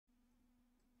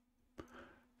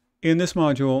In this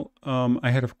module,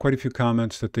 I had quite a few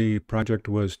comments that the project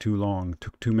was too long,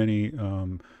 took too many,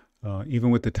 even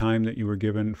with the time that you were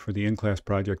given for the in-class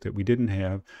project that we didn't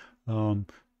have. Um,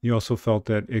 you also felt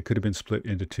that it could have been split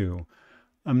into two.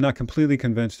 I'm not completely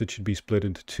convinced it should be split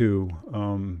into two.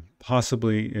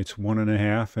 Possibly it's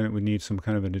 1.5, and it would need some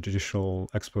kind of an additional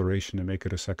exploration to make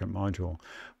it a second module.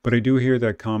 But I do hear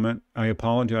that comment. I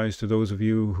apologize to those of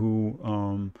you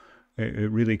who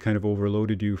it really kind of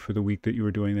overloaded you for the week that you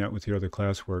were doing that with your other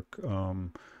classwork.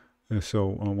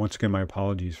 Once again, my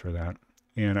apologies for that.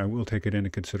 And I will take it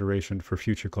into consideration for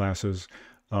future classes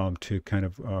to kind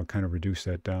of reduce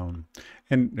that down.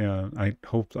 And I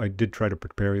hope I did try to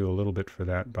prepare you a little bit for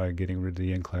that by getting rid of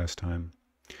the in-class time.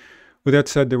 With that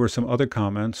said, there were some other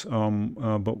comments,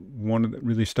 but one that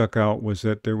really stuck out was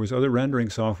that there was other rendering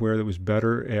software that was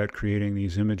better at creating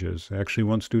these images. Actually,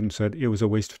 one student said it was a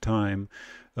waste of time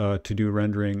to do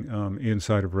rendering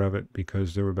inside of Revit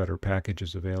because there were better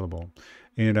packages available.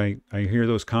 And I hear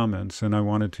those comments, and I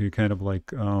wanted to kind of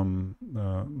like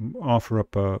offer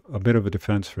up a bit of a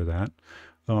defense for that.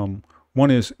 One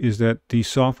is that the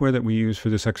software that we use for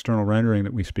this external rendering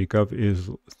that we speak of is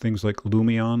things like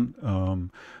Lumion,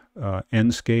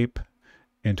 Enscape,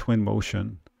 and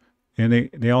Twinmotion. And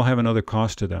they all have another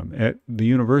cost to them. At the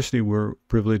university, we're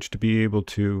privileged to be able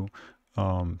to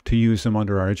use them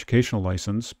under our educational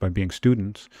license by being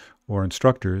students or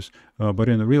instructors, but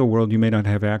in the real world, you may not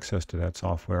have access to that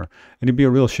software. And it'd be a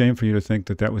real shame for you to think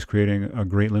that that was creating a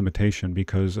great limitation,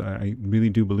 because I really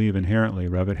do believe inherently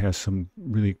Revit has some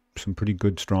pretty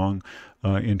good, strong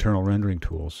internal rendering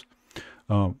tools.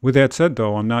 With that said,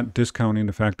 though, I'm not discounting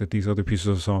the fact that these other pieces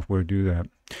of software do that.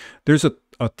 There's a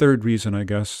third reason, I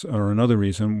guess, or another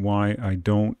reason why I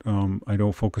don't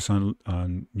focus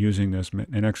on using this,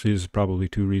 and actually this is probably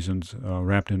two reasons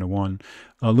wrapped into one.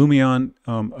 Lumion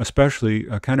especially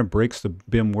kind of breaks the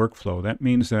BIM workflow. That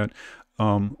means that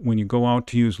when you go out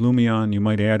to use Lumion, you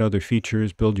might add other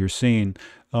features, build your scene.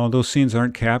 Those scenes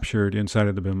aren't captured inside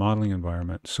of the BIM modeling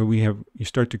environment. So you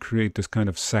start to create this kind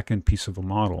of second piece of a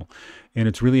model. And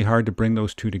it's really hard to bring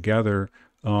those two together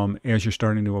as you're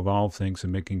starting to evolve things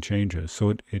and making changes. So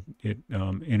it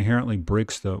inherently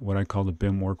breaks what I call the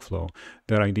BIM workflow,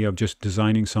 that idea of just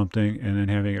designing something and then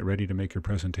having it ready to make your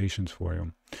presentations for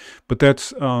you. But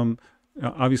that's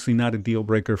obviously not a deal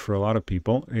breaker for a lot of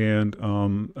people, and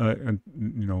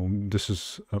this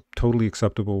is a totally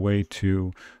acceptable way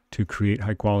to create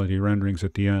high quality renderings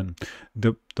at the end.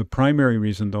 The primary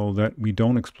reason, though, that we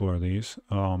don't explore these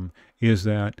is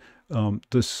that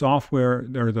the software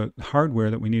or the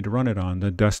hardware that we need to run it on, the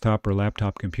desktop or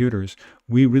laptop computers,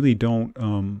 we really don't,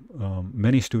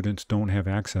 many students don't have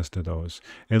access to those,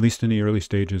 at least in the early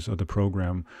stages of the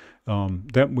program.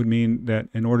 That would mean that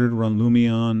in order to run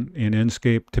Lumion and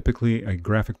Enscape, typically a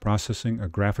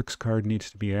graphics card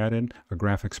needs to be added, a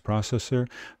graphics processor.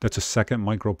 That's a second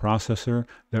microprocessor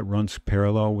that runs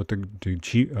parallel with the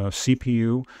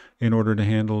CPU in order to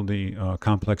handle the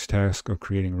complex task of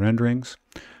creating renderings.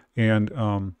 And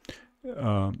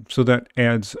so that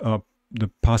adds up the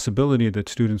possibility that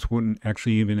students wouldn't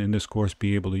actually even in this course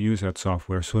be able to use that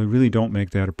software. So I really don't make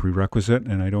that a prerequisite,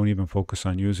 and I don't even focus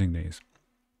on using these.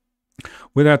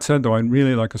 With that said, though, I'd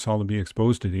really like us all to be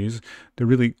exposed to these. They're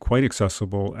really quite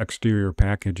accessible exterior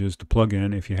packages to plug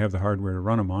in if you have the hardware to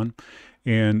run them on.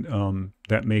 And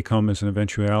that may come as an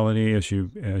eventuality as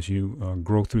you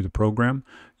grow through the program.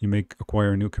 You may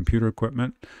acquire new computer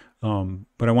equipment.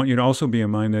 But I want you to also be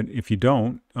in mind that if you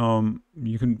don't,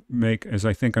 you can make, as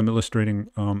I think I'm illustrating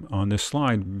on this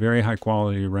slide, very high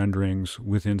quality renderings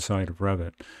with inside of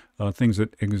Revit. Things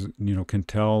that can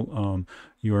tell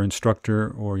your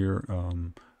instructor or your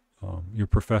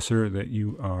professor that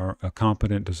you are a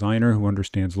competent designer who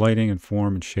understands lighting and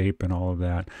form and shape and all of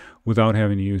that without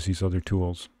having to use these other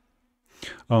tools.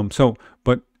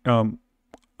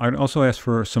 I'd also ask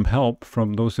for some help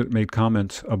from those that made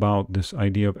comments about this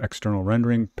idea of external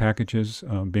rendering packages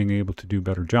being able to do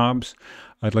better jobs.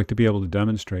 I'd like to be able to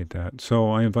demonstrate that. So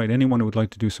I invite anyone who would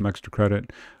like to do some extra credit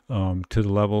to the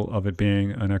level of it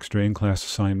being an extra in-class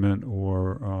assignment,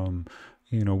 or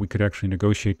we could actually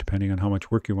negotiate depending on how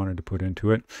much work you wanted to put into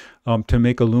it, to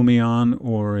make a Lumion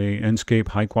or a Enscape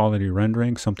high-quality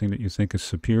rendering, something that you think is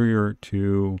superior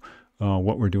to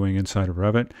what we're doing inside of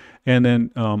Revit, and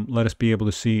then let us be able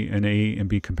to see an A and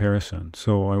B comparison.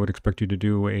 So I would expect you to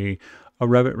do a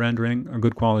Revit rendering, a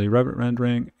good quality Revit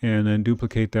rendering, and then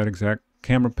duplicate that exact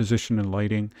camera position and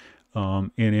lighting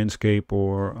in Enscape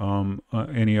or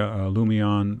any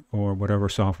Lumion or whatever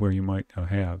software you might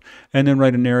have, and then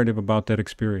write a narrative about that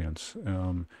experience.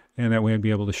 and that way I'd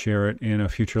be able to share it in a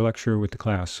future lecture with the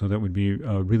class. So that would be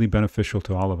really beneficial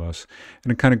to all of us.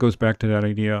 And it kind of goes back to that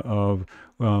idea of,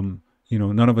 you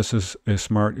know, none of us is as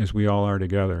smart as we all are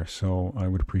together. So I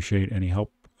would appreciate any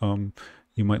help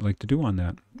you might like to do on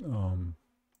that.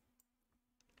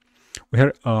 We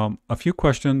had a few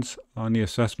questions on the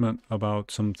assessment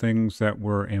about some things that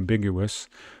were ambiguous.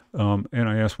 And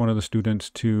I asked one of the students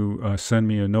to send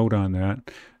me a note on that,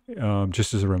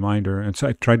 just as a reminder. And so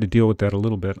I tried to deal with that a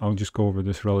little bit. I'll just go over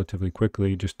this relatively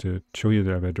quickly just to show you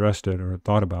that I've addressed it or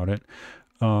thought about it.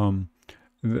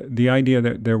 The idea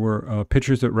that there were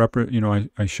pictures that you know,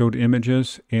 I showed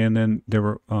images, and then there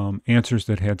were answers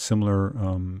that had similar,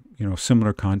 you know,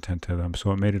 similar content to them.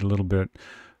 So it made it a little bit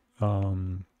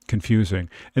confusing.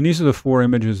 And these are the 4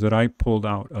 images that I pulled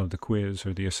out of the quiz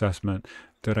or the assessment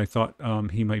that I thought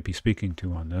he might be speaking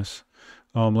to on this.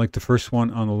 Like the first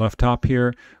one on the left top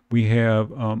here, we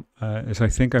have, as I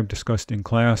think I've discussed in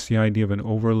class, the idea of an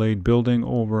overlaid building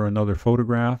over another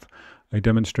photograph. I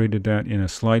demonstrated that in a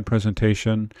slide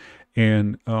presentation,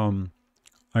 and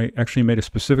I actually made a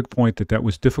specific point that that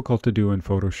was difficult to do in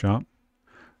Photoshop.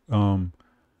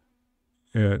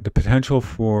 The potential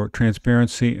for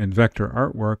transparency and vector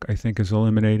artwork, I think, is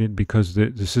eliminated because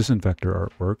this isn't vector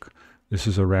artwork. This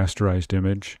is a rasterized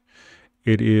image.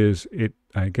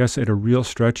 I guess at a real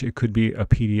stretch, it could be a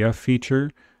PDF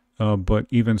feature, but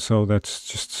even so, that's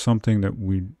just something that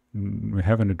we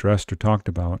haven't addressed or talked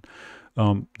about.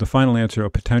 The final answer, a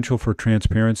potential for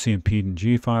transparency in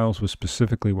PNG files, was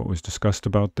specifically what was discussed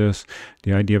about this.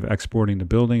 The idea of exporting the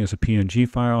building as a PNG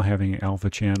file, having alpha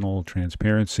channel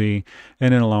transparency,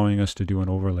 and then allowing us to do an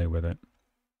overlay with it.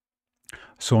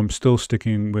 So I'm still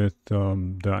sticking with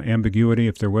the ambiguity,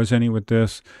 if there was any with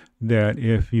this, that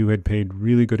if you had paid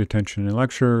really good attention in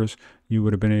lectures, you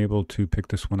would have been able to pick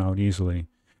this one out easily.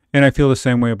 And I feel the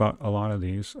same way about a lot of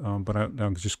these, but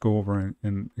I'll just go over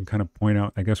and kind of point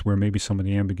out, I guess, where maybe some of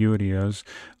the ambiguity is.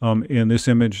 In this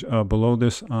image below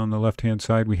this on the left-hand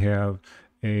side, we have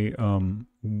a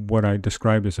what I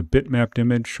described as a bitmapped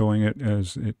image, showing it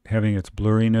as having its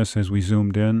blurriness as we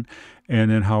zoomed in,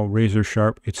 and then how razor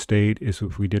sharp it stayed is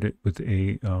if we did it with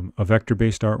a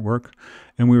vector-based artwork.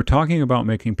 And we were talking about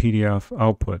making PDF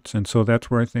outputs, and so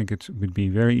that's where I think it would be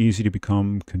very easy to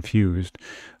become confused.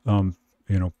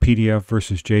 You know, PDF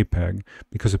versus JPEG,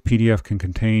 because a PDF can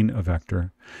contain a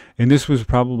vector. And this was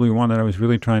probably one that I was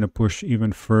really trying to push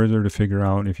even further to figure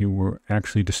out if you were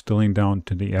actually distilling down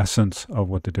to the essence of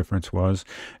what the difference was.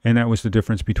 And that was the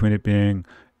difference between it being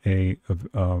a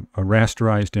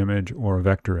rasterized image or a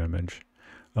vector image.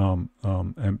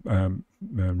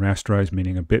 Rasterized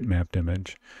meaning a bitmapped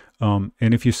image. And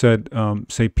if you said,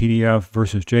 say, PDF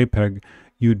versus JPEG,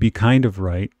 you'd be kind of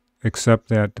right, except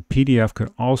that the PDF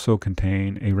could also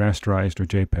contain a rasterized or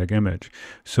JPEG image.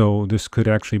 So this could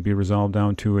actually be resolved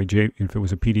down to if it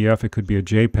was a PDF, it could be a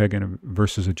JPEG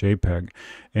versus a JPEG,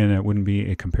 and that wouldn't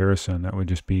be a comparison. That would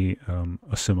just be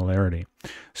a similarity.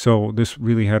 So this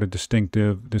really had a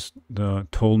distinctive,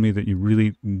 told me that you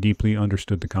really deeply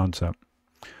understood the concept.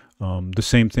 The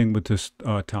same thing with this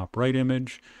top right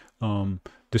image.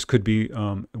 This could be,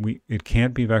 it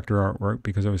can't be vector artwork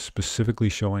because I was specifically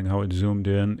showing how it zoomed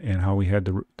in and how we had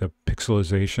the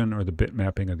pixelization or the bit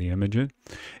mapping of the image.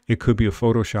 It could be a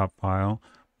Photoshop file,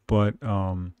 but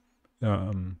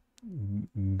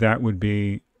that would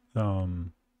be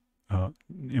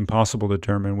impossible to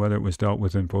determine whether it was dealt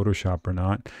with in Photoshop or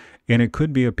not. And it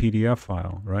could be a PDF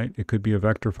file, right? It could be a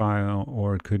vector file,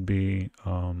 or it could be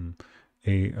a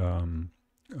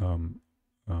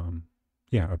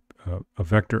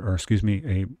vector, or excuse me,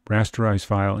 a rasterized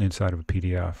file inside of a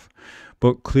PDF.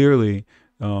 But clearly,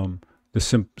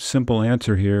 the simple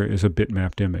answer here is a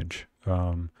bitmapped image.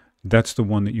 That's the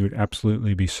one that you would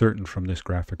absolutely be certain from this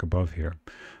graphic above here.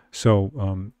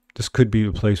 So this could be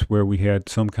a place where we had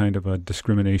some kind of a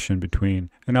discrimination between,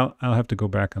 and I'll have to go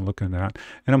back and look at that.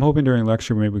 And I'm hoping during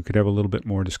lecture maybe we could have a little bit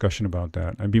more discussion about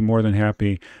that. I'd be more than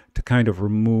happy to kind of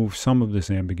remove some of this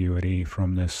ambiguity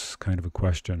from this kind of a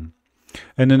question.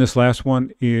 And then this last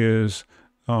one is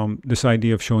this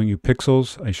idea of showing you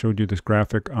pixels. I showed you this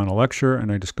graphic on a lecture,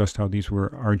 and I discussed how these were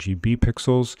RGB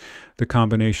pixels. The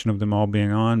combination of them all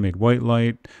being on made white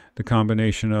light. The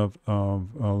combination of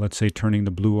let's say, turning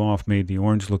the blue off made the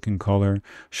orange looking color,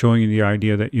 showing you the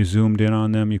idea that you zoomed in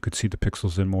on them, you could see the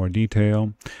pixels in more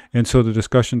detail. And so the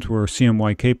discussions were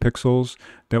CMYK pixels.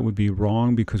 That would be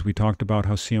wrong because we talked about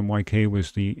how CMYK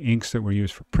was the inks that were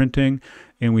used for printing,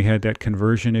 and we had that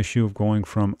conversion issue of going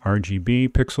from RGB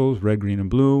pixels, red, green, and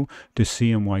blue, to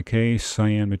CMYK,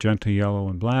 cyan, magenta, yellow,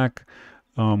 and black,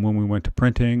 when we went to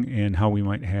printing, and how we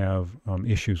might have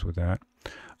issues with that.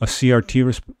 A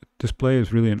CRT display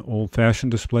is really an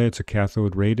old-fashioned display. It's a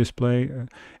cathode ray display,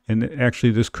 and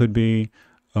actually this could be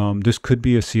a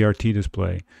CRT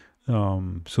display.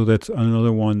 So that's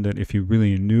another one that if you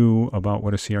really knew about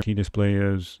what a CRT display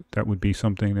is, that would be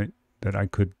something that I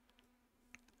could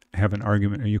have an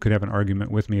argument, or you could have an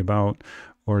argument with me about,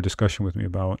 or a discussion with me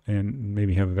about, and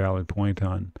maybe have a valid point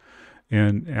on.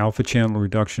 And alpha channel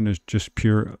reduction is just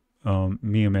pure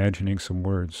me imagining some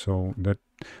words. So that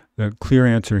the clear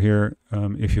answer here,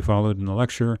 if you followed in the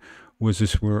lecture, was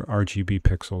this were RGB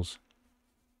pixels.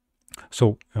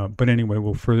 So, but anyway,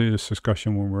 we'll further this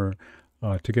discussion when we're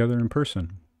together in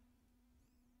person.